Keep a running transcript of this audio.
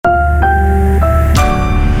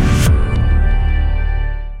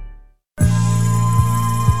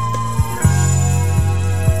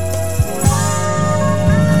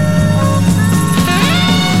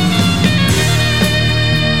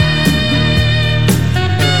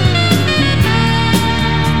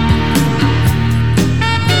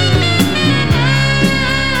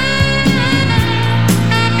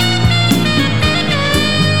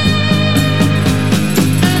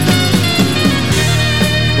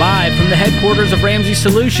the headquarters of Ramsey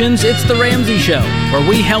Solutions, it's The Ramsey Show, where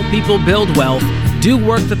we help people build wealth, do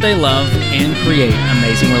work that they love, and create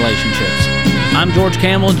amazing relationships. I'm George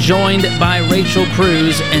Camel, joined by Rachel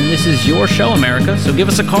Cruz, and this is your show, America. So give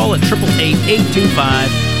us a call at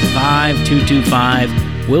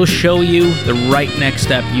 888-825-5225. We'll show you the right next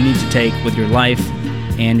step you need to take with your life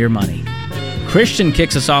and your money. Christian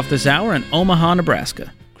kicks us off this hour in Omaha,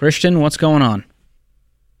 Nebraska. Christian, what's going on?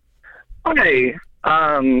 Hey,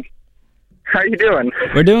 how are you doing?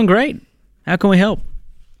 We're doing great. How can we help?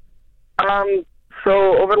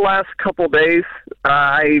 So over the last couple of days,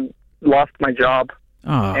 I lost my job.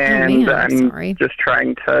 Oh, and man, I'm sorry. just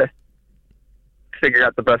trying to figure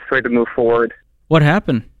out the best way to move forward. what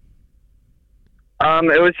happened?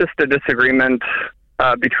 It was just a disagreement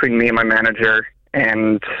between me and my manager,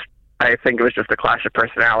 and I think it was just a clash of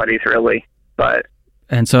personalities, really. But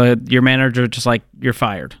And so your manager just like, you're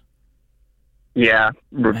fired. yeah,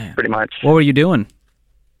 Man. pretty much. What were you doing?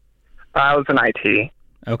 I was in IT.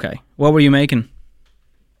 Okay. What were you making?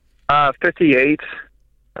 58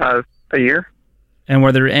 a year. And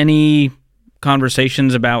were there any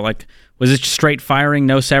conversations about, like, was it straight firing,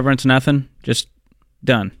 no severance, nothing? Just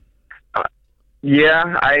done?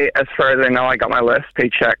 Yeah, as far as I know, I got my last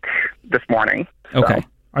paycheck this morning. So. Okay.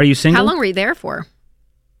 Are you single? How long were you there for?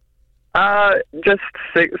 So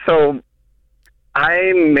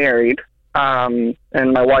I'm married, and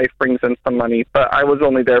my wife brings in some money, but I was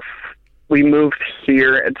only there. We moved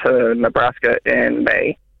here to Nebraska in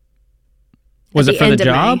May. Was At it the for the end of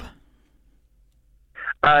job?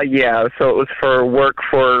 May? Yeah, so it was for work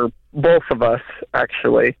for both of us,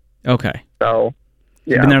 actually. Okay. So,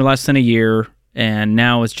 You've yeah, been there less than a year, and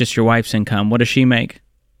now it's just your wife's income. What does she make?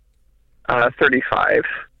 35.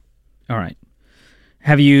 All right.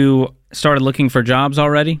 Have you started looking for jobs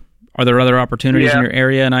already? Are there other opportunities in Yeah. your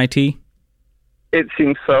area in IT? It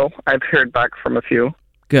seems so. I've heard back from a few.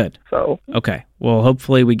 Good. So, Okay. Well,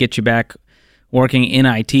 hopefully we get you back working in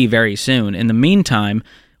IT very soon. In the meantime,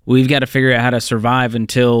 we've got to figure out how to survive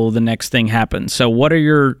until the next thing happens. So what are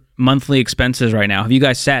your monthly expenses right now? Have you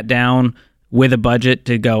guys sat down with a budget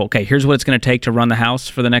to go, okay, here's what it's going to take to run the house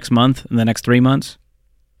for the next month and the next 3 months?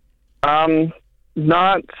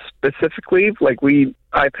 not specifically.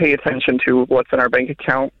 I pay attention to what's in our bank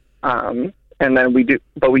account, and then we do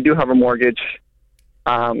have a mortgage,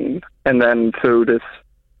 and then food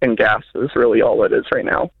and gas is really all it is right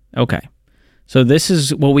now. Okay. So this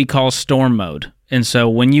is what we call storm mode. And so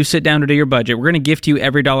when you sit down to do your budget, we're going to gift you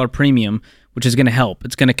every dollar premium, which is going to help.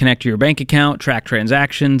 It's going to connect to your bank account, track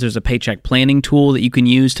transactions. There's a paycheck planning tool that you can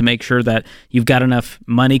use to make sure that you've got enough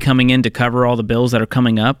money coming in to cover all the bills that are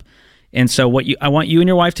coming up. And so I want you and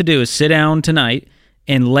your wife to do is sit down tonight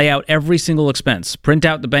and lay out every single expense. Print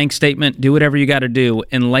out the bank statement, do whatever you got to do,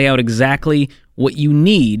 and lay out exactly what you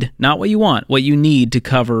need, not what you want, what you need to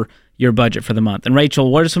cover your budget for the month. And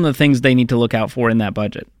Rachel, what are some of the things they need to look out for in that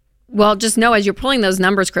budget? Well, just know as you're pulling those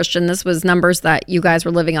numbers, Christian, this was numbers that you guys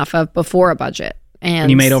were living off of before a budget.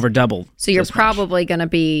 And you made over double. So you're this much. probably going to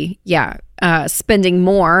be, spending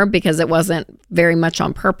more because it wasn't very much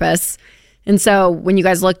on purpose. And so when you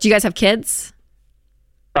guys look, do you guys have kids?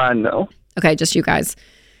 No. Okay, just you guys.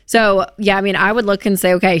 So, yeah, I mean, I would look and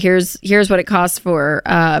say, okay, here's what it costs for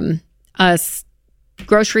us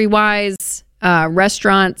grocery-wise,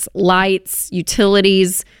 restaurants, lights,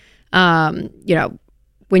 utilities,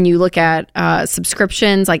 when you look at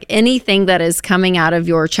subscriptions, like anything that is coming out of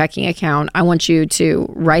your checking account, I want you to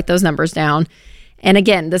write those numbers down. And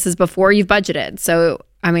again, this is before you've budgeted. So,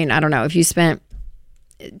 I mean, I don't know, if you spent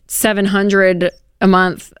 $700 a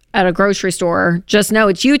month at a grocery store, just know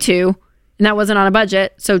it's you two, and that wasn't on a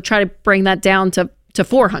budget. So try to bring that down to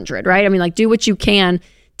 $400, right? I mean, like, do what you can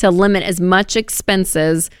to limit as much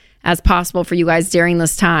expenses as possible for you guys during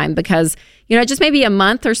this time, because, just maybe a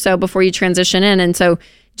month or so before you transition in. And so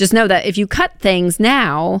just know that if you cut things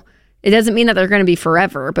now, it doesn't mean that they're going to be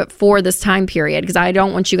forever, but for this time period, because I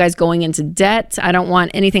don't want you guys going into debt. I don't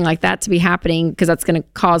want anything like that to be happening, because that's going to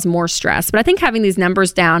cause more stress. But I think having these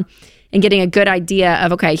numbers down and getting a good idea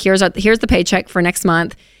of, okay, here's the paycheck for next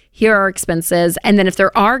month, here are expenses. And then if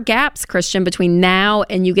there are gaps, Christian, between now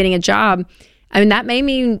and you getting a job, I mean, that may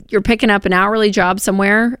mean you're picking up an hourly job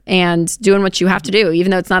somewhere and doing what you have to do,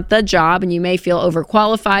 even though it's not the job and you may feel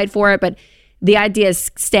overqualified for it. But the idea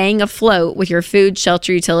is staying afloat with your food,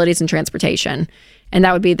 shelter, utilities, and transportation. And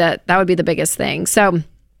that would be the biggest thing. So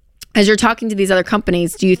as you're talking to these other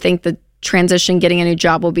companies, do you think the transition, getting a new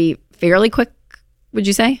job, will be fairly quick, would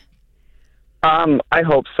you say? I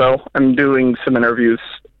hope so. I'm doing some interviews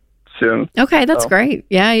soon. Okay, that's great.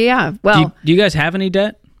 Yeah. Well, do you guys have any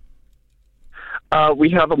debt? We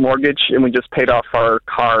have a mortgage, and we just paid off our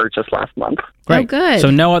car just last month. Great. Oh, good. So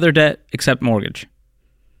no other debt except mortgage.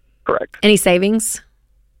 Correct. Any savings?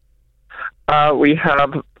 We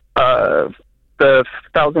have the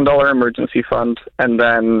 $1,000 emergency fund, and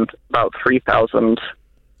then about $3,000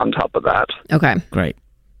 on top of that. Okay. Great.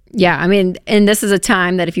 Yeah, I mean, and this is a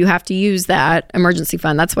time that if you have to use that emergency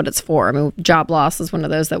fund, that's what it's for. I mean, job loss is one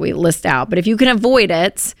of those that we list out. But if you can avoid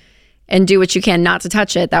it and do what you can not to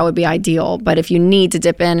touch it, that would be ideal. But if you need to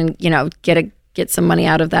dip in and, get some money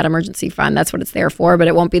out of that emergency fund, that's what it's there for. But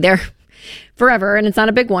it won't be there forever. And it's not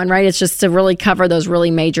a big one, right? It's just to really cover those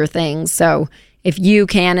really major things. So if you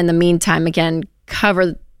can, in the meantime, again,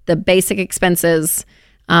 cover the basic expenses.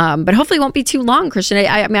 But hopefully it won't be too long, Christian.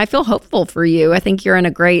 I mean, I feel hopeful for you. I think you're in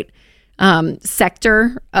a great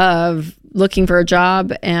sector of looking for a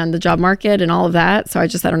job and the job market and all of that. So I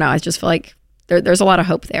don't know. I just feel like there's a lot of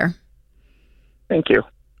hope there. Thank you.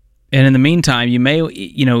 And in the meantime, you may,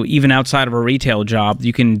 even outside of a retail job,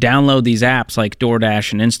 you can download these apps like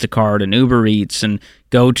DoorDash and Instacart and Uber Eats and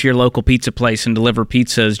go to your local pizza place and deliver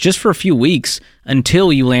pizzas just for a few weeks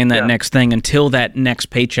until you land that next thing, until that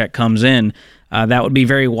next paycheck comes in. That would be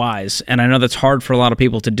very wise. And I know that's hard for a lot of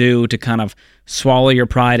people to do, to kind of swallow your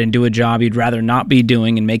pride and do a job you'd rather not be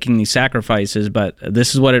doing and making these sacrifices. But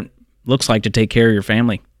this is what it looks like to take care of your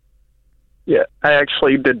family. Yeah, I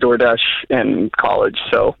actually did DoorDash in college,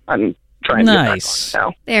 so I'm trying to get back on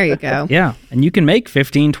now. There you go. Yeah, and you can make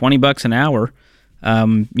 $15-$20 an hour,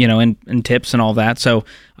 in tips and all that. So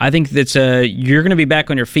I think that's you're going to be back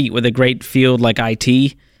on your feet with a great field like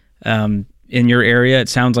IT in your area. It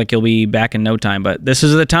sounds like you'll be back in no time. But this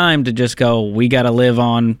is the time to just go, we got to live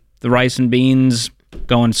on the rice and beans,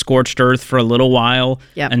 going scorched earth for a little while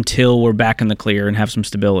until we're back in the clear and have some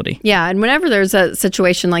stability. Yeah, and whenever there's a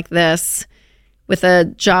situation like this with a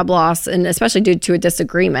job loss, and especially due to a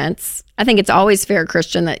disagreement, I think it's always fair,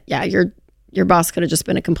 Christian, that your boss could have just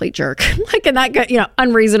been a complete jerk, and that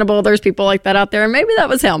unreasonable. There's people like that out there, and maybe that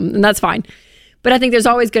was him, and that's fine. But I think there's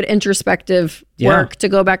always good introspective work to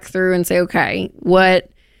go back through and say, okay,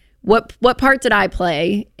 what part did I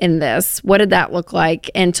play in this? What did that look like?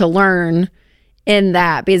 And to learn in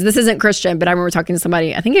that, because this isn't Christian, but I remember talking to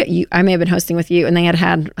somebody, I think I may have been hosting with you, and they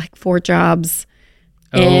had like 4 jobs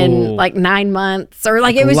in like 9 months, or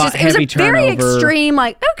like it was a very extreme,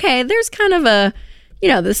 like, okay, there's kind of a,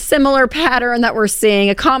 the similar pattern that we're seeing,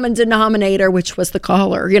 a common denominator, which was the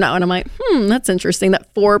caller, and I'm like, that's interesting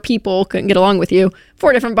that 4 people couldn't get along with you,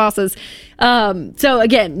 4 different bosses. So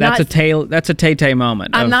again, that's a Tay-Tay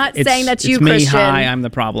moment. I'm not saying that's you, Christian. It's me, hi, I'm the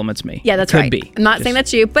problem, it's me. Yeah, that's right. Could be. I'm not saying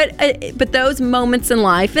that's you, but those moments in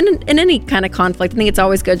life and in any kind of conflict, I think it's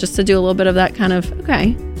always good just to do a little bit of that kind of,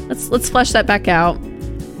 okay, let's flesh that back out.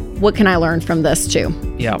 What can I learn from this too?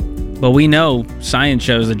 Yeah. Well, we know science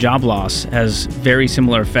shows that job loss has very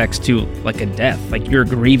similar effects to like a death. Like you're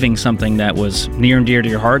grieving something that was near and dear to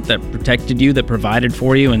your heart, that protected you, that provided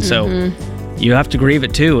for you. And so you have to grieve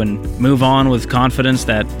it too and move on with confidence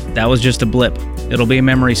that was just a blip. It'll be a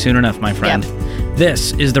memory soon enough, my friend. Yep.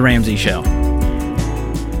 This is The Ramsey Show.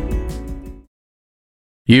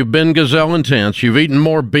 You've been gazelle intense. You've eaten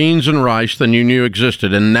more beans and rice than you knew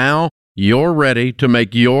existed. And now you're ready to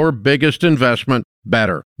make your biggest investment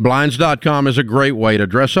better. Blinds.com is a great way to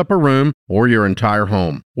dress up a room or your entire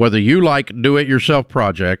home. Whether you like do-it-yourself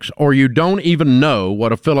projects or you don't even know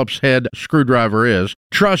what a Phillips head screwdriver is,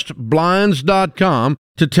 trust Blinds.com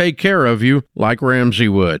to take care of you like Ramsey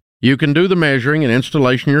would. You can do the measuring and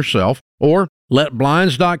installation yourself, or let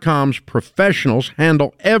Blinds.com's professionals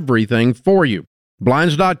handle everything for you.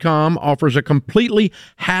 Blinds.com offers a completely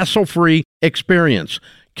hassle-free experience.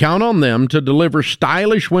 Count on them to deliver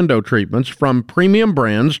stylish window treatments from premium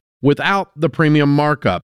brands without the premium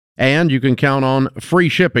markup. And you can count on free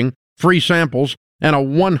shipping, free samples, and a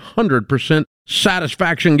 100%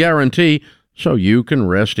 satisfaction guarantee so you can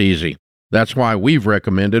rest easy. That's why we've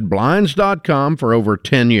recommended Blinds.com for over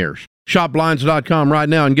 10 years. Shop Blinds.com right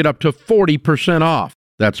now and get up to 40% off.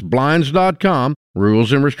 That's Blinds.com.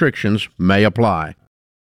 Rules and restrictions may apply.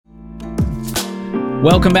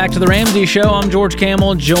 Welcome back to The Ramsey Show. I'm George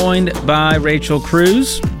Kamel, joined by Rachel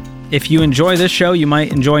Cruz. If you enjoy this show, you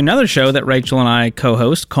might enjoy another show that Rachel and I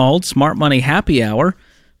co-host called Smart Money Happy Hour.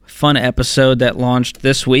 Fun episode that launched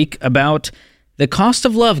this week about the cost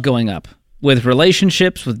of love going up with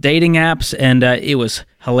relationships, with dating apps, and it was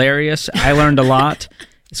hilarious. I learned a lot.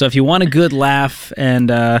 So if you want a good laugh and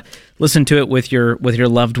listen to it with your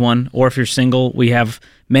loved one, or if you're single, we have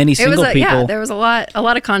many single people. Yeah, there was a lot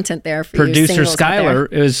of content there for Producer you. Producer Skylar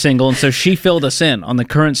is single, and so she filled us in on the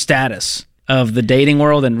current status of the dating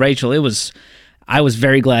world. And Rachel, I was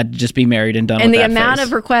very glad to just be married and done And with the that amount phase.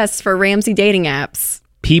 of requests for Ramsey dating apps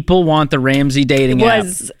People want the Ramsey dating app,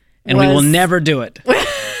 and we will never do it.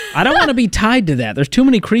 I don't want to be tied to that. There's too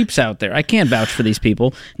many creeps out there. I can't vouch for these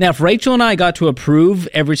people. Now, if Rachel and I got to approve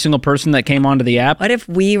every single person that came onto the app, What if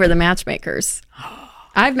we were the matchmakers?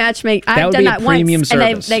 I've would done be a that premium once,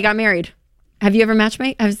 service. and they got married. Have you ever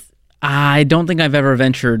matchmade? I don't think I've ever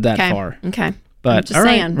ventured that far. Okay. But I'm just all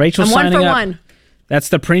right, saying. Rachel's I'm one signing for up. one. That's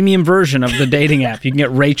the premium version of the dating app. You can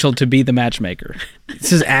get Rachel to be the matchmaker.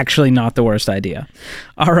 This is actually not the worst idea.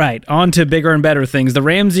 All right, on to bigger and better things. The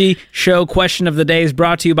Ramsey Show question of the day is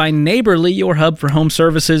brought to you by Neighborly, your hub for home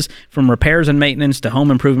services. From repairs and maintenance to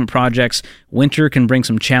home improvement projects, winter can bring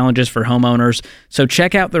some challenges for homeowners. So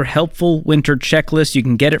check out their helpful winter checklist. You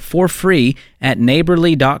can get it for free at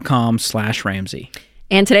neighborly.com/Ramsey.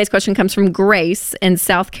 And today's question comes from Grace in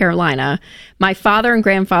South Carolina. My father and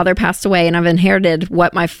grandfather passed away, and I've inherited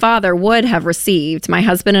what my father would have received. My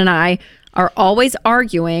husband and I are always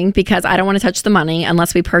arguing because I don't want to touch the money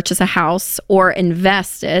unless we purchase a house or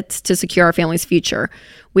invest it to secure our family's future.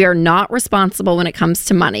 We are not responsible when it comes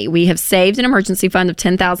to money. We have saved an emergency fund of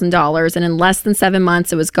 $10,000, and in less than 7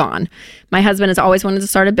 months, it was gone. My husband has always wanted to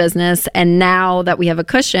start a business, and now that we have a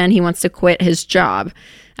cushion, he wants to quit his job.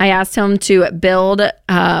 I asked him to build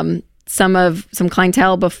some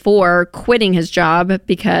clientele before quitting his job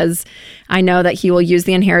because I know that he will use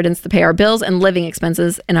the inheritance to pay our bills and living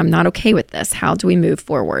expenses, and I'm not okay with this. How do we move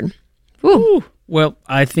forward? Ooh. Well,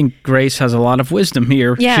 I think Grace has a lot of wisdom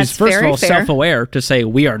here. Yeah, She's it's first of very all fair. self-aware to say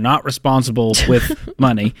we are not responsible with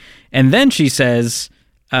money. And then she says,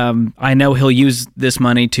 I know he'll use this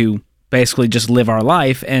money to basically just live our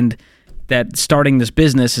life, and that starting this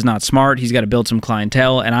business is not smart. He's got to build some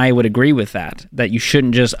clientele, and I would agree with that you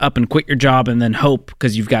shouldn't just up and quit your job and then hope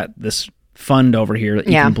because you've got this fund over here that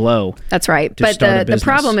you can blow. That's right. to But start a the business.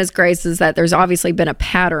 problem is, Grace, is that there's obviously been a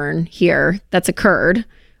pattern here that's occurred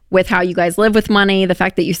with how you guys live with money, the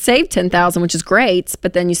fact that you saved $10,000, which is great,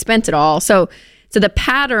 but then you spent it all. So the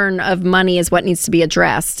pattern of money is what needs to be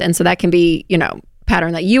addressed. And so that can be,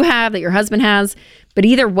 pattern that you have, that your husband has. But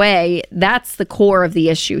either way, that's the core of the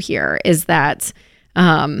issue here, is that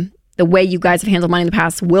the way you guys have handled money in the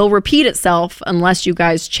past will repeat itself unless you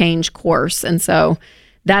guys change course. And so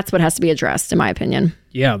that's what has to be addressed, in my opinion.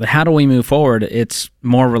 Yeah, the how do we move forward? It's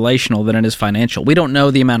more relational than it is financial. We don't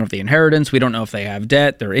know the amount of the inheritance. We don't know if they have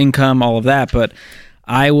debt, their income, all of that. But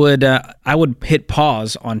I would hit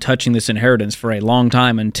pause on touching this inheritance for a long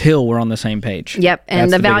time until we're on the same page. Yep,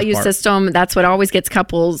 and That's the biggest value part. system, that's what always gets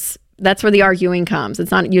couples. That's where the arguing comes.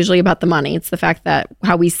 It's not usually about the money. It's the fact that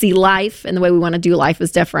how we see life and the way we want to do life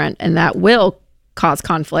is different, and that will cause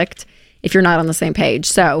conflict if you're not on the same page.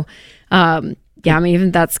 So, even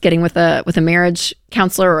that's getting with a marriage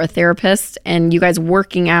counselor or a therapist, and you guys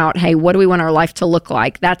working out, hey, what do we want our life to look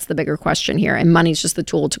like? That's the bigger question here, and money's just the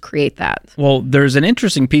tool to create that. Well, there's an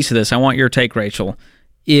interesting piece of this. I want your take, Rachel.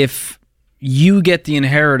 If you get the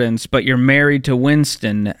inheritance, but you're married to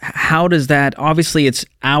Winston, how does that, obviously it's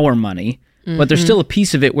our money, but there's still a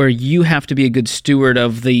piece of it where you have to be a good steward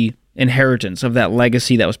of the inheritance, of that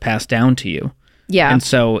legacy that was passed down to you. Yeah. And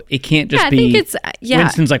so it can't just I be, think it's,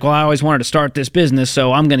 Winston's like, well, I always wanted to start this business,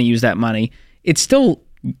 so I'm going to use that money. It's still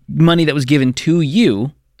money that was given to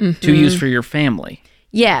you to use for your family.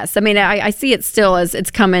 Yes. I mean, I see it still as it's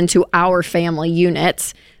come into our family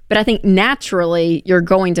unit, but I think naturally you're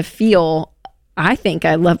going to feel, I think,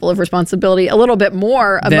 a level of responsibility a little bit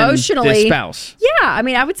more Than emotionally. the spouse. Yeah. I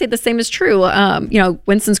mean, I would say the same is true.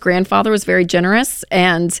 Winston's grandfather was very generous,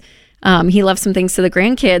 and he left some things to the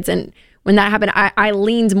grandkids. And when that happened, I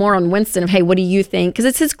leaned more on Winston of, hey, what do you think? Because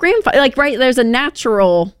it's his grandfather. Like, right, there's a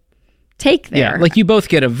natural take there. Yeah, like you both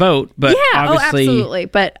get a vote, but obviously, absolutely.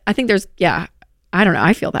 But I think there's, I don't know.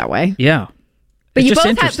 I feel that way. Yeah. But It's you just both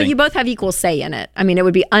have, interesting. but you both have equal say in it. I mean, it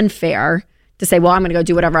would be unfair to say, well, I'm going to go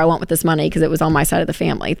do whatever I want with this money because it was on my side of the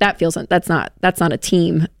family. That's not a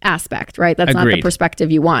team aspect, right? That's not the Agreed.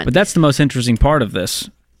 perspective you want. But that's the most interesting part of this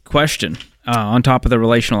question, on top of the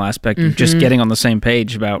relational aspect of just getting on the same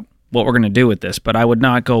page about what we're going to do with this. But I would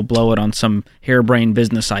not go blow it on some harebrained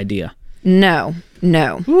business idea. No.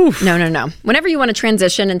 Whenever you want to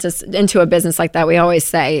transition into a business like that, we always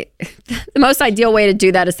say the most ideal way to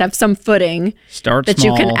do that is to have some footing Start that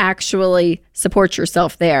small. you can actually support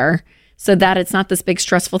yourself there, so that it's not this big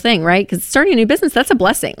stressful thing, right? Because starting a new business, that's a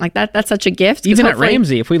blessing. Like that's such a gift. 'Cause Even at hopefully-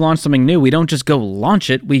 Ramsey, if we launch something new, we don't just go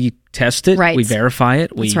launch it. We test it, Right. we verify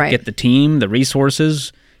it, we That's right. get the team, the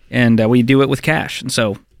resources, and we do it with cash. And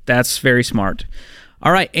so that's very smart.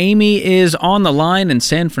 All right, Amy is on the line in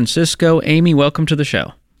San Francisco. Amy, welcome to the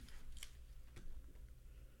show.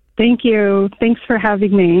 Thank you. Thanks for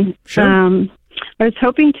having me. Sure. I was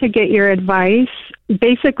hoping to get your advice.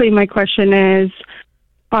 Basically, my question is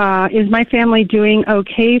my family doing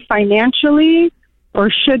okay financially,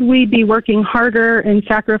 or should we be working harder and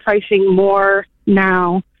sacrificing more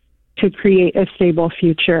now to create a stable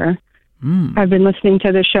future? I've been listening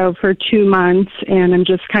to the show for 2 months, and I'm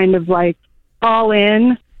just kind of like all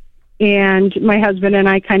in. And my husband and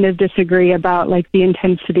I kind of disagree about like the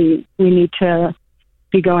intensity we need to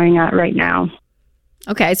be going at right now.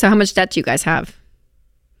 Okay, so how much debt do you guys have?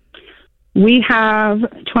 We have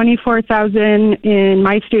 $24,000 in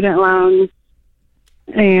my student loans,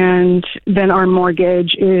 and then our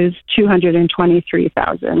mortgage is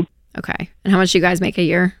 $223,000. Okay, and how much do you guys make a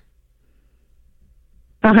year?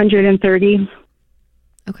 $130,000.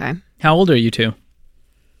 Okay. How old are you two?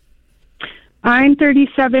 I'm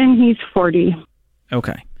 37. He's 40.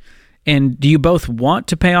 Okay. And do you both want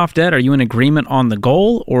to pay off debt? Are you in agreement on the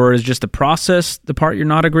goal, or is just the process the part you're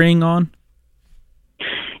not agreeing on?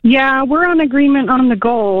 Yeah, we're on agreement on the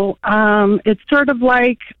goal. It's sort of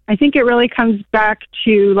like, I think it really comes back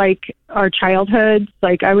to like our childhoods.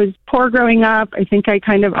 Like I was poor growing up. I think I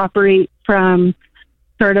kind of operate from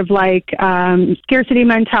sort of like scarcity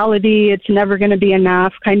mentality. It's never going to be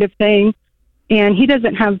enough kind of thing. And he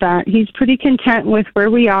doesn't have that. He's pretty content with where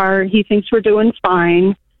we are. He thinks we're doing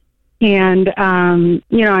fine. And,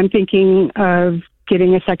 I'm thinking of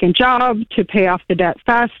getting a second job to pay off the debt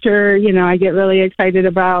faster. I get really excited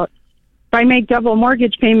about, if I make double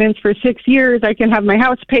mortgage payments for 6 years, I can have my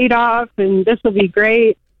house paid off, and this will be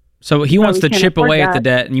great. So he wants to chip away at the that.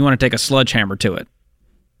 debt, and you want to take a sledgehammer to it.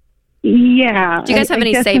 Yeah. Do you guys have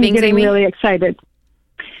any guess savings, I'm getting Amy? really excited.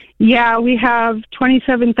 Yeah, we have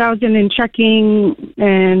 $27,000 in checking,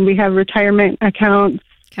 and we have retirement accounts,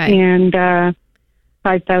 and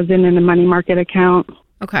 $5,000 in the money market account.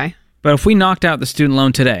 Okay. But if we knocked out the student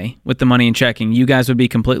loan today with the money in checking, you guys would be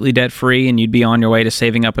completely debt-free and you'd be on your way to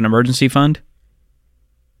saving up an emergency fund?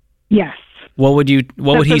 Yes. What would he say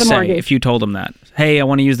mortgage. if you told him that? Hey, I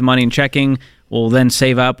want to use the money in checking. We'll then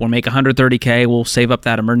save up. We'll make $130K. We'll save up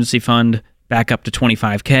that emergency fund back up to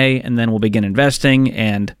 $25K, and then we'll begin investing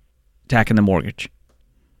and attacking the mortgage.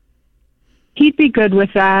 He'd be good with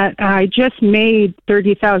that. I just made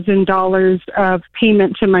 $30,000 of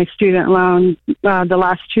payment to my student loan the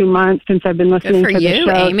last 2 months since I've been listening Good for to the you,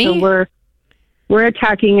 show. Amy. So we're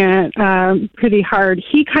attacking it pretty hard.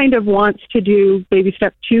 He kind of wants to do baby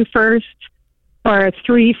step 2 first, or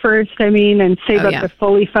 3 first, and save up the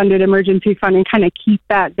fully funded emergency fund and kind of keep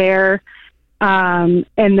that there, and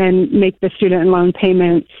then make the student loan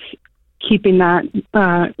payments, keeping that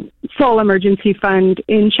full emergency fund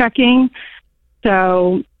in checking.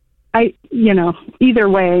 So either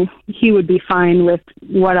way, he would be fine with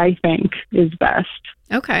what I think is best.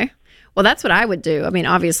 Okay. Well, that's what I would do.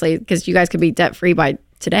 Obviously, because you guys could be debt-free by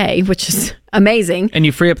today, which is amazing. And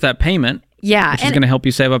you free up that payment. Yeah. Which is going to help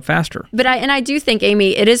you save up faster. But I do think,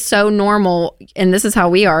 Amy, it is so normal, and this is how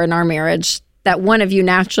we are in our marriage, that one of you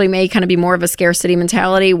naturally may kind of be more of a scarcity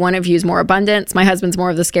mentality. One of you is more abundance. My husband's more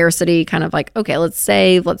of the scarcity, kind of like, okay, let's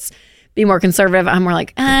save, let's be more conservative. I'm more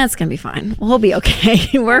like, it's going to be fine. We'll be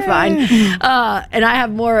okay. We're fine. And I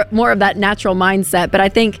have more of that natural mindset. But I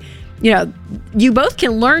think, you both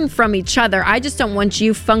can learn from each other. I just don't want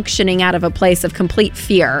you functioning out of a place of complete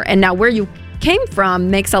fear. And now where you came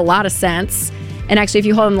from makes a lot of sense. And actually, if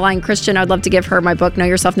you hold on the line, Christian, I'd love to give her my book, Know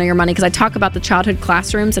Yourself, Know Your Money, because I talk about the childhood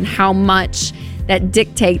classrooms and how much that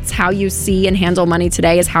dictates how you see and handle money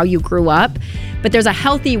today is how you grew up. But there's a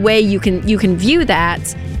healthy way you can view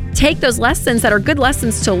that. Take those lessons that are good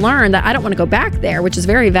lessons to learn, that I don't want to go back there, which is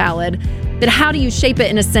very valid. But how do you shape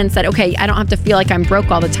it in a sense that, okay, I don't have to feel like I'm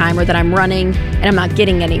broke all the time, or that I'm running and I'm not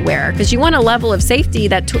getting anywhere? Because you want a level of safety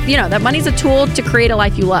that, that money's a tool to create a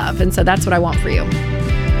life you love. And so that's what I want for you.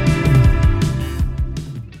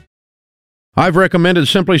 I've recommended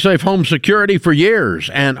Simply Safe Home Security for years,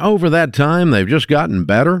 and over that time, they've just gotten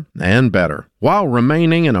better and better, while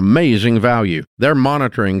remaining an amazing value. Their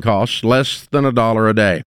monitoring costs less than $1 a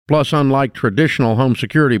day. Plus, unlike traditional home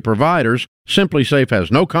security providers, Simply Safe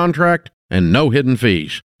has no contract and no hidden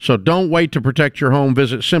fees. So don't wait to protect your home.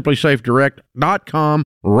 Visit simplysafedirect.com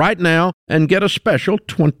right now and get a special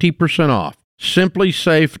 20% off.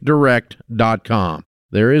 simplysafedirect.com.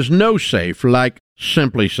 There is no safe like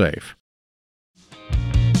Simply Safe.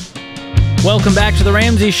 Welcome back to The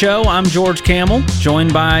Ramsey Show. I'm George Kamel,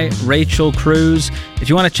 joined by Rachel Cruz. If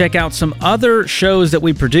you want to check out some other shows that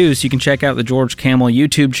we produce, you can check out the George Kamel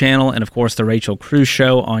YouTube channel and, of course, the Rachel Cruz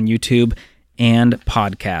Show on YouTube and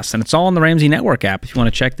podcasts. And it's all on the Ramsey Network app if you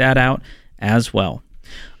want to check that out as well.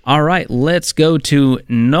 All right, let's go to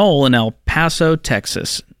Noel in El Paso,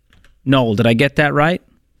 Texas. Noel, did I get that right?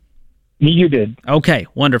 You did. Okay,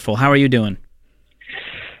 wonderful. How are you doing?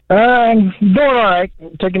 Doing all right.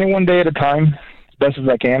 Taking it one day at a time, as best as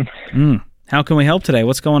I can. How can we help today?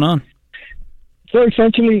 What's going on? So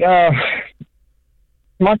essentially,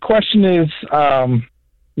 my question is,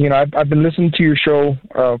 I've been listening to your show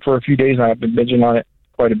for a few days now. I've been binging on it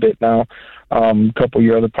quite a bit now. A couple of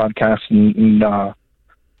your other podcasts, and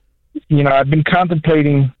I've been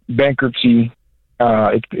contemplating bankruptcy.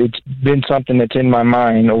 It's been something that's in my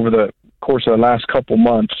mind over the course of the last couple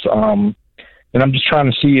months, and I'm just trying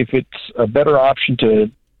to see if it's a better option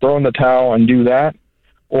to throw in the towel and do that,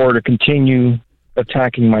 or to continue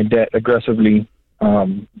attacking my debt aggressively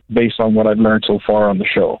based on what I've learned so far on the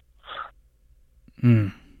show.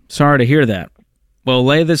 Sorry to hear that. Well,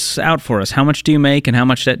 lay this out for us. How much do you make and how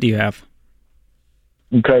much debt do you have?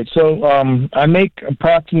 Okay, so I make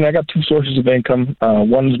approximately, I got two sources of income.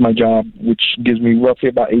 One is my job, which gives me roughly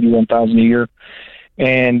about $81,000 a year.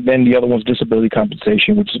 And then the other one's disability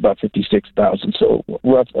compensation, which is about $56,000. So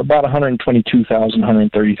about $122,000,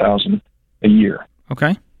 $130,000 a year.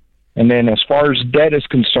 Okay. And then as far as debt is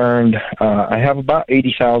concerned, I have about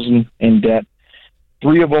 $80,000 in debt.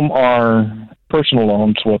 3 of them are personal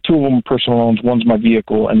loans. Well, 2 of them are personal loans. One's my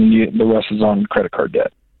vehicle, and then the rest is on credit card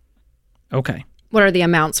debt. Okay. What are the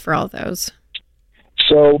amounts for all those?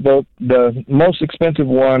 So the most expensive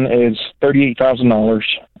one is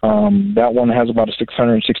 $38,000. That one has about a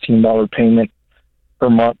 $616 payment per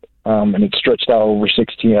month, and it's stretched out over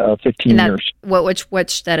 15 years.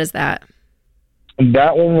 Which debt is that?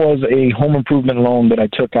 That one was a home improvement loan that I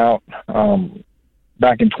took out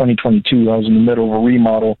back in 2022. I was in the middle of a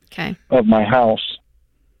remodel of my house.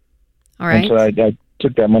 All right. And so I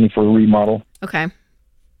took that money for a remodel. Okay.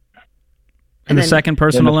 And the second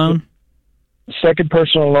personal loan? The second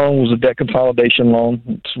personal loan was a debt consolidation loan.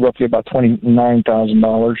 It's roughly about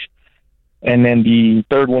 $29,000. And then the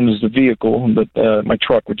third one is the vehicle, my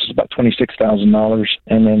truck, which is about $26,000.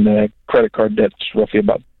 And then the credit card debt's roughly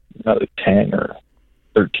about another $10,000 or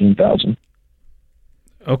 $13,000.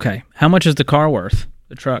 Okay. How much is the car worth,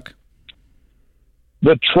 the truck?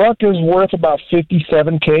 The truck is worth about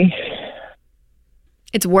 $57,000.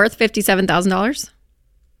 It's worth $57,000?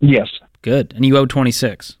 Yes. Good. And you owe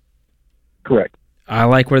 26. Correct. I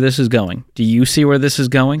like where this is going. Do you see where this is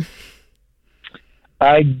going?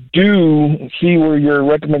 I do see where your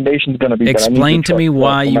recommendation is going to be. Explain to me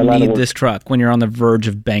why you need this truck when you're on the verge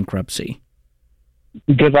of bankruptcy.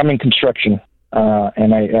 Because I'm in construction,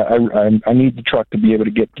 and I need the truck to be able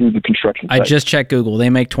to get through the construction site. I just checked Google.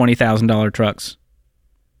 They make $20,000 trucks.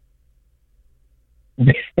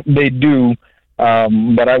 They do,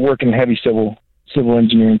 but I work in heavy civil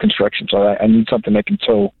engineering construction, so I need something that can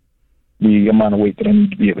tow the amount of weight that I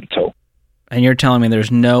need to be able to tow. And you're telling me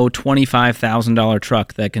there's no $25,000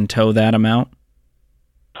 truck that can tow that amount?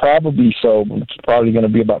 Probably so. It's probably going to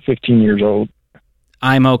be about 15 years old.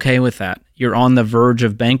 I'm okay with that. You're on the verge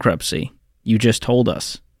of bankruptcy. You just told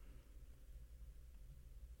us.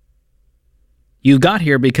 You got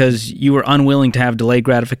here because you were unwilling to have delayed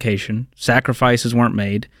gratification, sacrifices weren't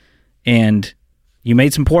made, and you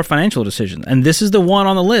made some poor financial decisions. And this is the one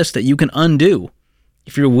on the list that you can undo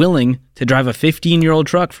if you're willing to drive a 15-year-old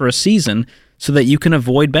truck for a season so that you can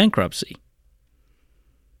avoid bankruptcy.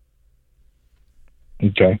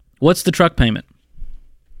 Okay. What's the truck payment?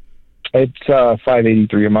 It's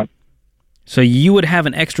 $583 a month. So you would have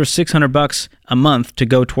an extra $600 a month to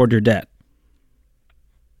go toward your debt.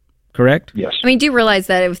 Correct? Yes. I mean, do you realize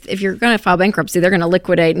that if you're going to file bankruptcy, they're going to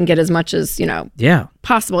liquidate and get as much as,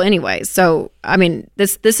 possible anyway. So, I mean,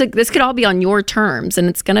 this could all be on your terms, and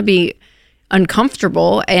it's going to be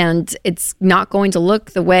uncomfortable, and it's not going to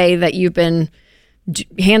look the way that you've been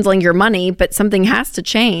handling your money, but something has to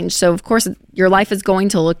change. So, of course, your life is going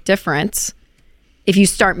to look different if you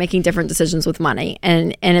start making different decisions with money,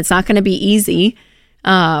 and it's not going to be easy.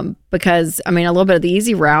 Because I mean, a little bit of the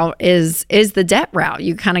easy route is the debt route.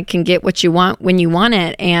 You kind of can get what you want when you want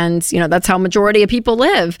it. And, that's how majority of people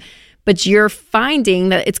live, but you're finding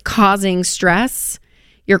that it's causing stress.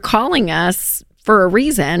 You're calling us for a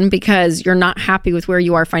reason because you're not happy with where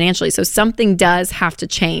you are financially. So something does have to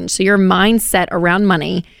change. So your mindset around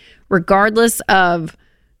money, regardless of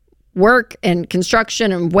work and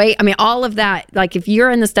construction and weight, I mean, all of that, like if you're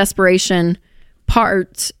in this desperation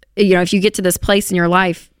part, if you get to this place in your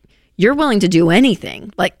life, you're willing to do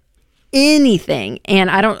anything, like anything. And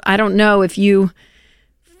I don't know if you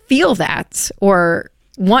feel that or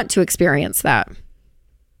want to experience that.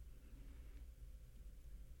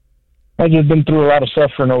 I've just been through a lot of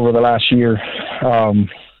suffering over the last year. And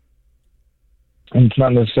it's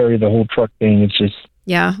not necessarily the whole truck thing. It's just...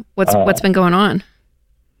 Yeah. What's been going on?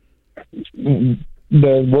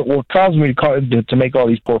 what caused me to make all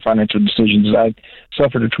these poor financial decisions is I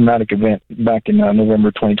suffered a traumatic event back in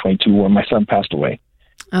November 2022 when my son passed away.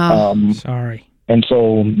 Oh, sorry. And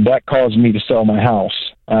so that caused me to sell my house.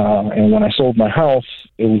 And when I sold my house,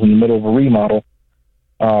 it was in the middle of a remodel.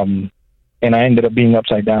 And I ended up being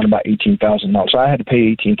upside down about $18,000. So I had to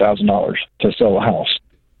pay $18,000 to sell a house.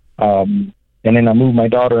 And then I moved my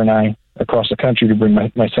daughter and I across the country to bring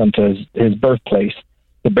my son to his birthplace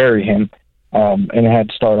to bury him. And I had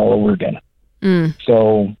to start all over again.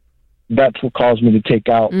 So that's what caused me to take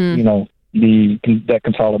out, that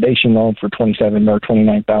consolidation loan for $27,000 or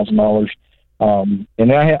 $29,000. And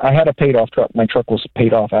then I had a paid off truck. My truck was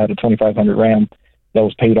paid off. I had a 2500 Ram that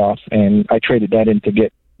was paid off, and I traded that in to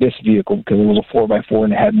get this vehicle because it was a 4x4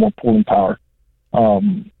 and it had more pulling power. I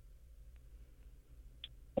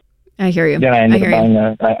hear you. Then I ended up buying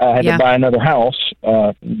I had to buy another house,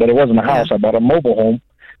 but it wasn't a house. I bought a mobile home.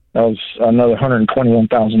 That was another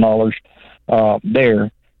 $121,000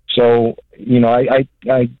 there. So, I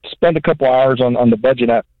spent a couple hours on the budget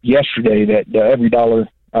app yesterday, that the Every Dollar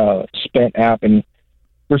Spent app, and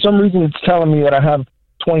for some reason it's telling me that I have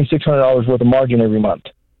 $2,600 worth of margin every month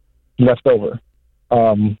left over.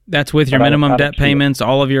 That's with your minimum debt payments,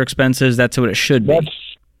 all of your expenses. That's what it should be.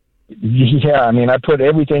 Yeah, I mean, I put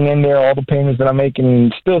everything in there, all the payments that I'm making,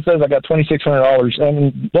 and it still says I got $2,600.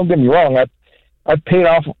 And don't get me wrong, I've paid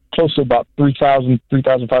off close to about $3,000,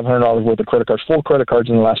 $3,500 worth of credit cards, 4 credit cards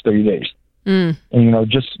in the last 30 days. And,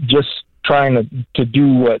 just trying to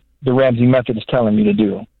do what the Ramsey method is telling me to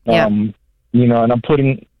do. Yeah. And I'm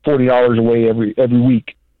putting $40 away every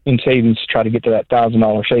week in savings to try to get to that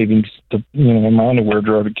 $1,000 savings to, in my underwear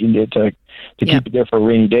drawer to keep it there for a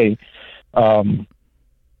rainy day.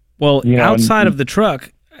 Well, outside of the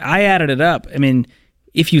truck, I added it up. I mean,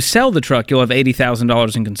 if you sell the truck, you'll have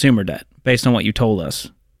 $80,000 in consumer debt, based on what you told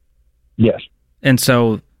us. Yes. And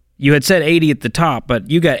so you had said 80 at the top,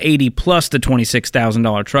 but you got 80 plus the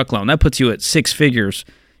 $26,000 truck loan. That puts you at 6 figures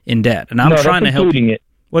in debt. And I'm trying to help you. It.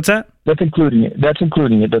 What's that? That's including it.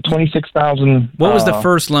 The $26,000. What was the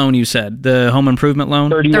first loan you said? The home improvement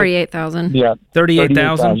loan? $38,000. Yeah.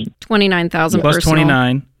 $38,000? $29,000 plus personal.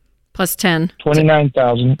 29. Plus 10.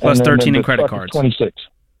 $29,000. Plus 13 in credit cards. 26.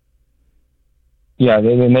 Yeah,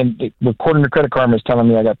 and then according to Credit Karma, it's telling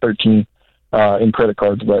me I got 13 in credit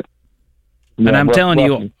cards, but. Yeah, and I'm telling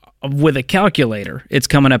you, with a calculator, it's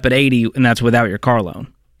coming up at 80, and that's without your car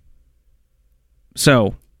loan.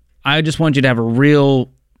 So, I just want you to have a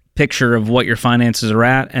real picture of what your finances are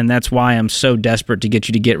at, and that's why I'm so desperate to get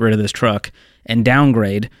you to get rid of this truck and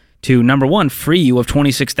downgrade to, number one, free you of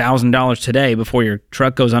 $26,000 today before your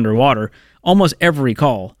truck goes underwater. Almost every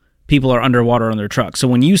call, people are underwater on their truck. So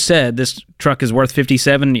when you said this truck is worth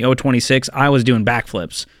 $57 and you owe $26, I was doing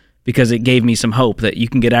backflips because it gave me some hope that you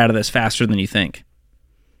can get out of this faster than you think.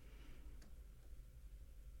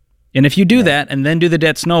 And if you do that and then do the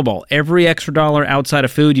debt snowball, every extra dollar outside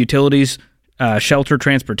of food, utilities, shelter,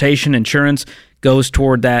 transportation, insurance goes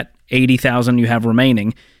toward that $80,000 you have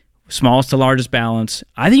remaining. Smallest to largest balance.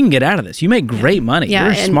 I think you can get out of this. You make great money. Yeah,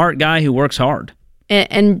 you're a smart guy who works hard.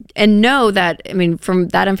 And know that, I mean, from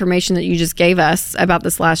that information that you just gave us about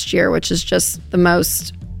this last year, which is just the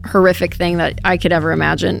most horrific thing that I could ever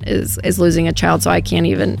imagine is losing a child. So I can't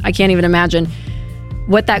even imagine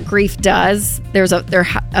what that grief does. There's a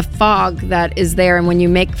fog that is there, and when you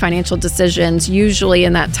make financial decisions, usually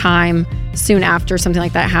in that time soon after something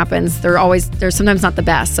like that happens, they're sometimes not the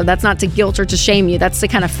best. So that's not to guilt or to shame you. That's to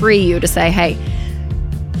kind of free you to say, hey,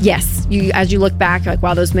 yes, as you look back, like,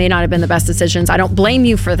 wow, those may not have been the best decisions. I don't blame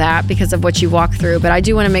you for that because of what you walked through, but I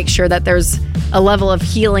do want to make sure that there's a level of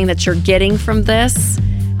healing that you're getting from this.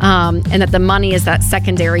 And that the money is that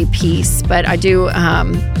secondary piece. But I do,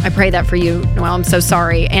 I pray that for you, Noelle. I'm so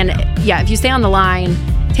sorry. And yeah, if you stay on the line,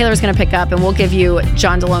 Taylor's going to pick up and we'll give you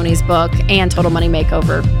John Deloney's book and Total Money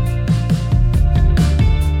Makeover.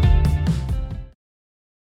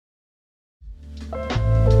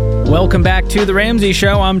 Welcome back to The Ramsey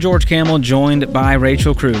Show. I'm George Kamel, joined by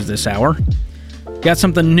Rachel Cruz this hour. Got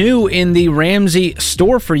something new in the Ramsey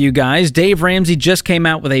store for you guys. Dave Ramsey just came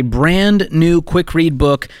out with a brand new quick read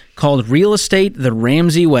book called Real Estate the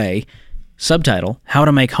Ramsey Way. Subtitle, How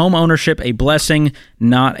to Make Home Ownership a Blessing,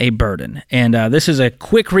 Not a Burden. And this is a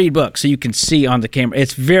quick read book, so you can see on the camera.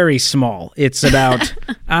 It's very small. It's about,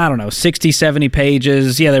 60, 70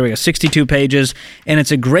 pages. Yeah, there we go, 62 pages. And it's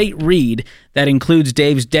a great read that includes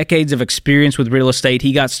Dave's decades of experience with real estate.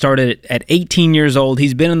 He got started at 18 years old.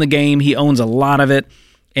 He's been in the game. He owns a lot of it.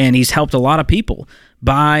 And he's helped a lot of people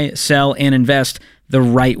buy, sell, and invest the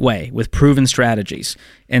right way with proven strategies.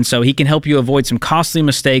 And so he can help you avoid some costly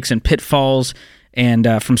mistakes and pitfalls And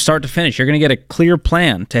from start to finish, you're going to get a clear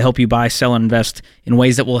plan to help you buy, sell, and invest in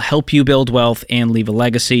ways that will help you build wealth and leave a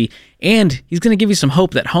legacy. And he's going to give you some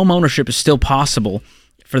hope that home ownership is still possible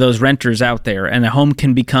for those renters out there, and a home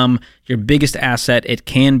can become your biggest asset. It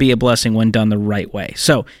can be a blessing when done the right way.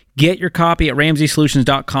 So get your copy at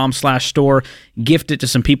RamseySolutions.com/store. Gift it to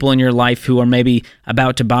some people in your life who are maybe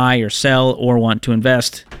about to buy or sell or want to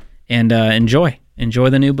invest, and enjoy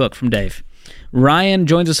the new book from Dave. Ryan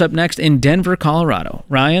joins us up next in Denver, Colorado.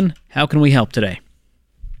 Ryan, how can we help today?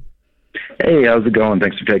 Hey, how's it going?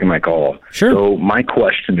 Thanks for taking my call. Sure. So my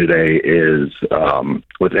question today is,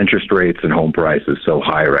 with interest rates and home prices so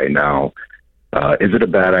high right now, is it a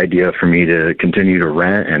bad idea for me to continue to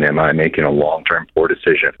rent, and am I making a long-term poor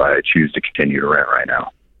decision if I choose to continue to rent right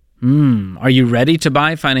now? Are you ready to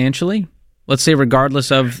buy financially? Let's say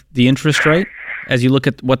regardless of the interest rate, as you look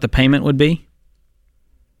at what the payment would be?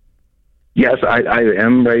 Yes, I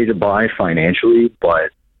am ready to buy financially, but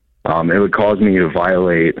it would cause me to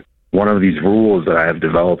violate one of these rules that I have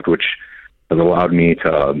developed, which has allowed me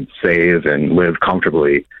to save and live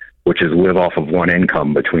comfortably, which is live off of one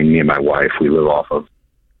income between me and my wife. We live off of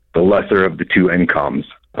the lesser of the two incomes.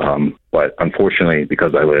 But unfortunately,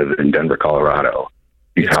 because I live in Denver, Colorado,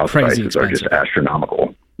 these house prices are just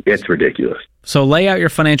astronomical. It's ridiculous. So lay out your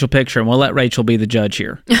financial picture, and we'll let Rachel be the judge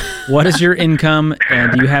here. What is your income,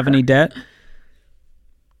 and do you have any debt?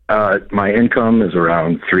 My income is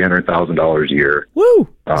around $300,000 a year. Woo!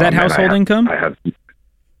 Is that household income?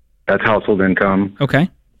 That's household income. Okay.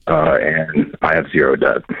 And I have zero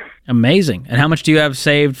debt. Amazing. And how much do you have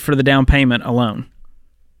saved for the down payment alone?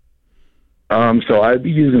 So I'd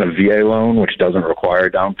be using a VA loan, which doesn't require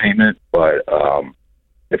a down payment, but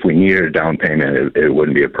if we needed a down payment, it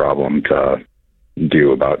wouldn't be a problem to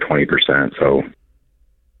do about 20%. So,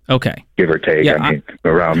 okay, give or take,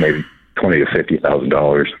 around maybe $20,000 to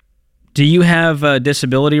 $50,000. Do you have a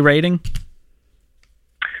disability rating?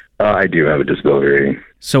 I do have a disability rating.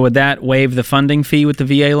 So would that waive the funding fee with the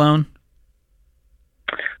VA loan?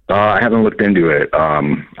 I haven't looked into it.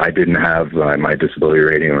 I didn't have my disability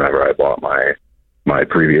rating whenever I bought my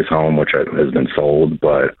previous home, which has been sold,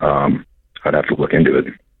 but I'd have to look into it.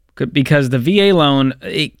 Because the VA loan,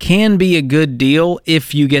 it can be a good deal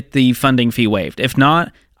if you get the funding fee waived. If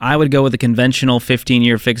not, I would go with a conventional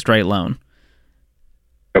 15-year fixed rate loan.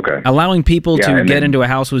 Okay. Allowing people to get into a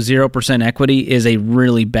house with 0% equity is a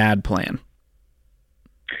really bad plan.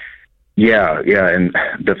 Yeah, and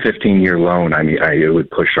the 15-year loan, I mean, it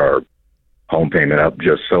would push our home payment up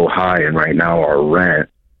just so high, and right now our rent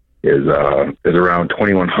is around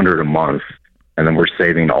 $2,100 a month, and then we're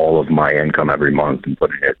saving all of my income every month and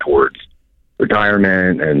putting it towards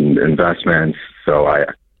retirement and investments. So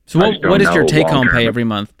what is your take-home pay every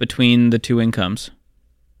month between the two incomes?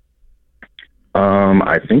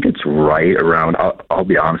 I think it's right around, I'll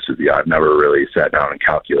be honest with you, I've never really sat down and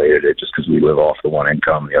calculated it just because we live off the one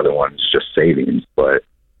income. The other one's just savings, but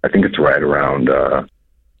I think it's right around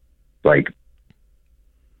like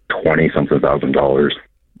 $20-something thousand.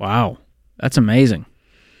 Wow. That's amazing.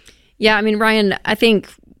 Yeah, I mean, Ryan, I think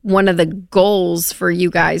one of the goals for you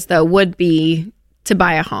guys, though, would be to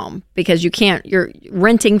buy a home, because you're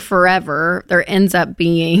renting forever. There ends up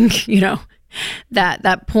being,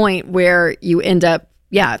 that point where you end up,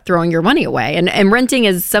 throwing your money away. And renting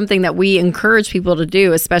is something that we encourage people to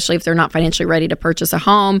do, especially if they're not financially ready to purchase a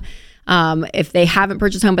home. If they haven't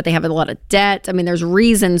purchased a home, but they have a lot of debt. I mean, there's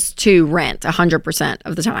reasons to rent 100%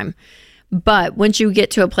 of the time. But once you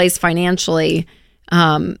get to a place financially,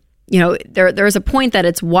 there's a point that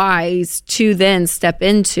it's wise to then step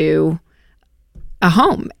into a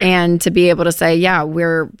home and to be able to say,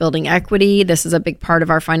 we're building equity. This is a big part of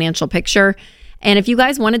our financial picture. And if you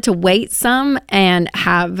guys wanted to wait some and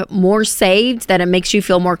have more saved, that it makes you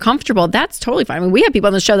feel more comfortable, that's totally fine. I mean, we have people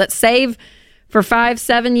on the show that save for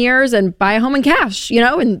 5-7 years and buy a home in cash,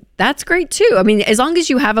 and that's great too. I mean, as long as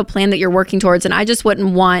you have a plan that you're working towards, and I just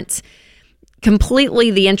wouldn't want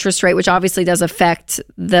completely the interest rate, which obviously does affect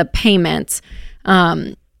the payments.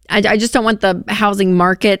 I just don't want the housing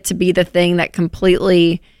market to be the thing that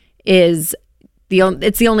completely is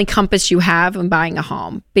it's the only compass you have in buying a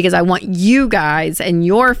home, because I want you guys and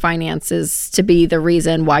your finances to be the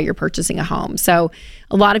reason why you're purchasing a home. So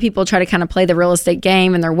a lot of people try to kind of play the real estate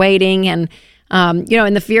game, and they're waiting. And, and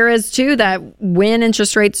the fear is too that when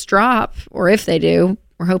interest rates drop, or if they do,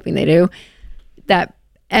 we're hoping they do, that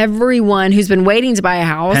everyone who's been waiting to buy a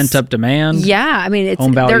house, pent up demand. Yeah. I mean,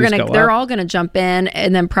 they're all going to jump in,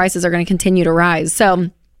 and then prices are going to continue to rise. So,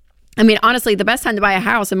 I mean, honestly, the best time to buy a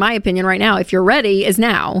house, in my opinion, right now, if you're ready, is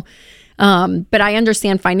now. But I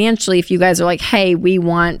understand financially, if you guys are like, hey, we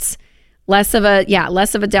want less of a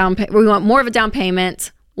down payment. We want more of a down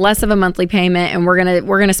payment, less of a monthly payment, and we're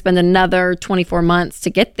gonna spend another 24 months to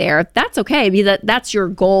get there. That's okay. That's your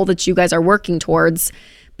goal that you guys are working towards.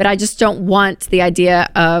 But I just don't want the idea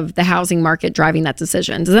of the housing market driving that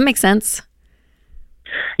decision. Does that make sense?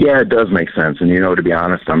 Yeah, it does make sense. And, to be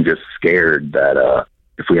honest, I'm just scared that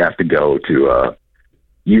if we have to go to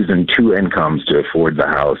using two incomes to afford the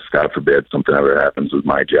house, God forbid something ever happens with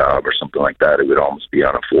my job or something like that, it would almost be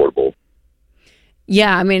unaffordable.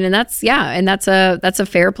 Yeah, I mean, and that's a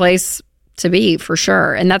fair place to be for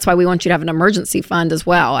sure. And that's why we want you to have an emergency fund as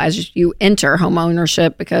well as you enter home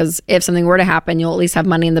ownership, because if something were to happen, you'll at least have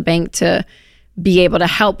money in the bank to be able to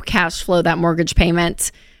help cash flow that mortgage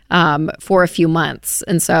payment for a few months.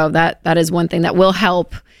 And so that is one thing that will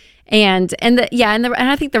help. And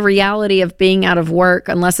I think the reality of being out of work,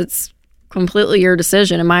 unless it's completely your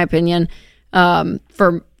decision, in my opinion,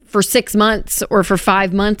 for 6 months or for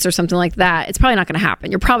 5 months or something like that, it's probably not going to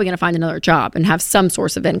happen. You're probably going to find another job and have some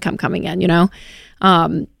source of income coming in,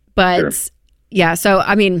 Sure. Yeah, so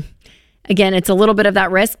I mean, again, it's a little bit of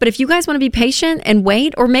that risk. But if you guys want to be patient and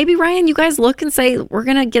wait, or maybe, Ryan, you guys look and say, we're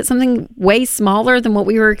going to get something way smaller than what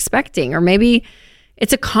we were expecting, or maybe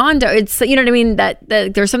it's a condo. It's, you know what I mean? That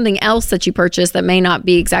there's something else that you purchased that may not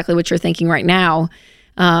be exactly what you're thinking right now.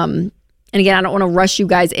 And again, I don't want to rush you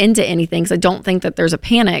guys into anything because I don't think that there's a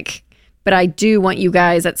panic, but I do want you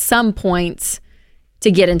guys at some point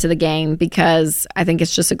to get into the game, because I think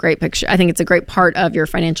it's just a great picture. I think it's a great part of your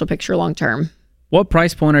financial picture long term. What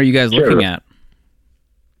price point are you guys looking at?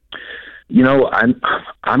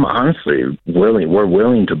 I'm honestly willing. We're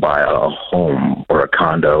willing to buy a home or a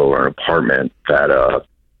condo or an apartment that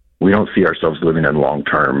we don't see ourselves living in long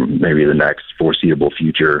term, maybe the next foreseeable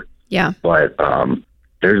future. Yeah. But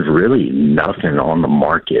there's really nothing on the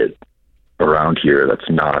market around here that's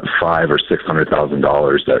not $500,000 or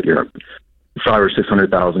 $600,000 that you're $500,000 or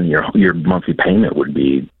 $600,000. Your monthly payment would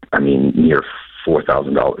be, near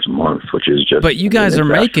 $4,000 a month, which is just. But you guys are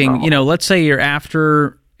making, let's say you're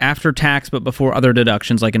after tax, but before other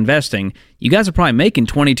deductions like investing, you guys are probably making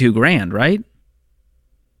 $22,000, right?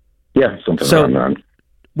 Yeah, something around that.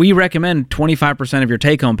 We recommend 25% of your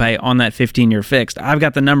take-home pay on that 15-year fixed. I've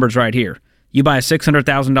got the numbers right here. You buy a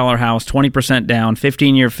 $600,000 house, 20% down,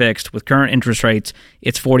 15-year fixed with current interest rates,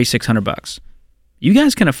 it's $4,600. You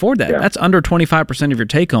guys can afford that. Yeah. That's under 25% of your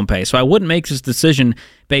take-home pay. So I wouldn't make this decision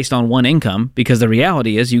based on one income, because the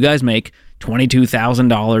reality is you guys make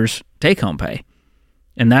 $22,000 take-home pay.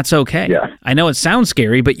 And that's okay. Yeah. I know it sounds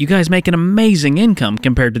scary, but you guys make an amazing income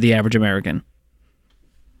compared to the average American.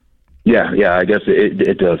 Yeah, I guess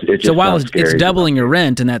it does. It just so while it's doubling your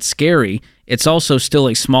rent, and that's scary, it's also still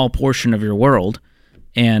a small portion of your world.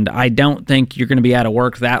 And I don't think you're going to be out of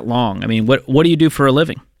work that long. I mean, what do you do for a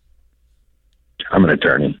living? I'm an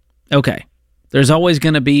attorney. Okay. There's always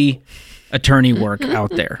going to be attorney work out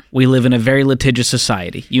there. We live in a very litigious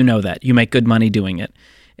society. You know that. You make good money doing it.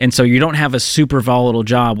 And so you don't have a super volatile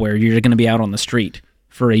job where you're going to be out on the street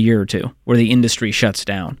for a year or two, where the industry shuts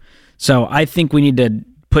down. So I think we need to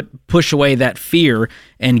push away that fear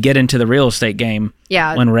and get into the real estate game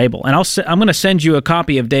when we're able. And I'm going to send you a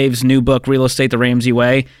copy of Dave's new book, Real Estate the Ramsey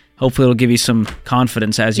Way. Hopefully it'll give you some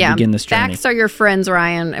confidence as you begin this journey. Facts are your friends,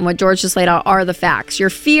 Ryan, and what George just laid out are the facts. Your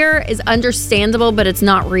fear is understandable, but it's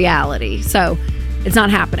not reality. So it's not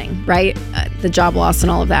happening, right? The job loss and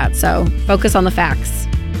all of that. So focus on the facts.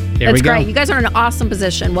 That's great. You guys are in an awesome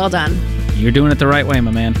position. Well done. You're doing it the right way,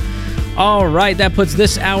 my man. All right, that puts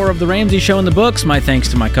this hour of The Ramsey Show in the books. My thanks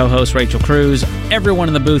to my co-host, Rachel Cruz, everyone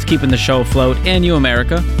in the booth keeping the show afloat, and you,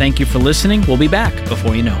 America. Thank you for listening. We'll be back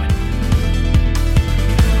before you know it.